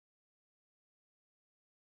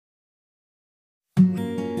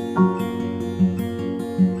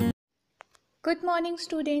Good morning,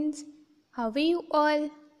 students. How are you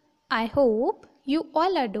all? I hope you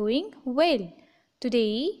all are doing well.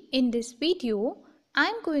 Today, in this video,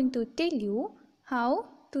 I'm going to tell you how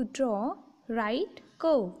to draw right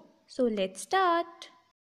curve. So let's start.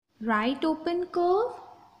 Right open curve,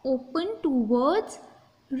 open towards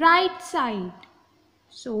right side.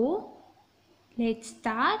 So let's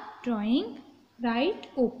start drawing right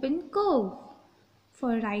open curve.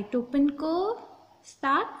 For right open curve,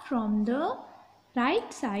 start from the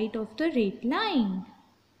right side of the red line.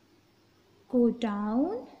 Go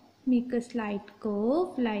down, make a slight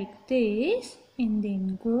curve like this and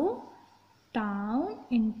then go down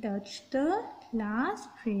and touch the last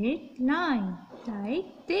red line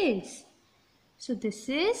like this. So this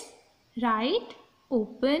is right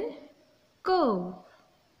open curve.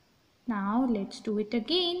 Now let's do it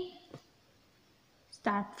again.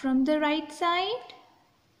 Start from the right side.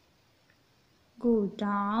 Go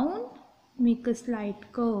down, make a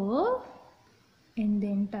slight curve and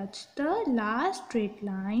then touch the last straight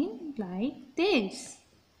line like this.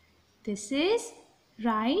 This is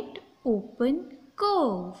right open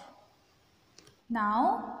curve.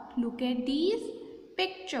 Now look at these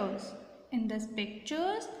pictures. In these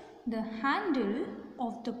pictures, the handle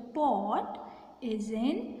of the pot is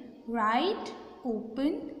in right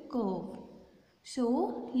open curve.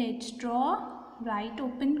 So let's draw right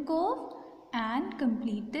open curve and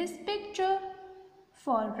complete this picture.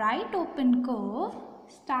 For right open curve,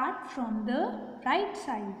 start from the right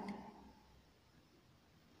side.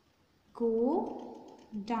 Go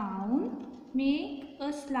down, make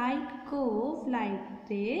a slight curve like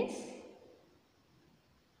this.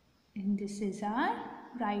 And this is our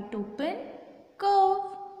right open curve.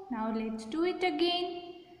 Now let's do it again.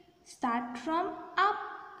 Start from up.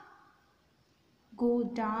 Go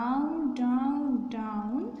down, down,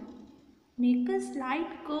 down. Make a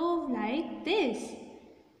slight curve like this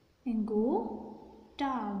and go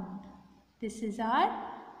down. This is our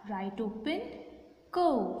right open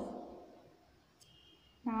curve.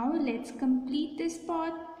 Now let's complete this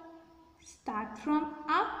part. Start from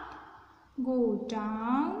up, go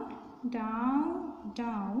down, down,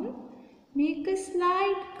 down. Make a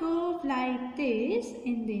slight curve like this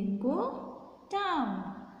and then go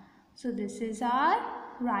down. So this is our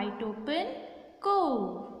right open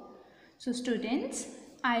curve. So students,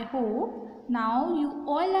 I hope now you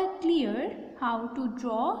all are clear how to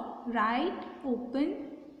draw right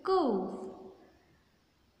open curve.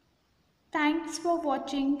 Thanks for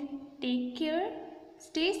watching. Take care,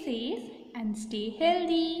 stay safe and stay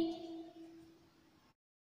healthy.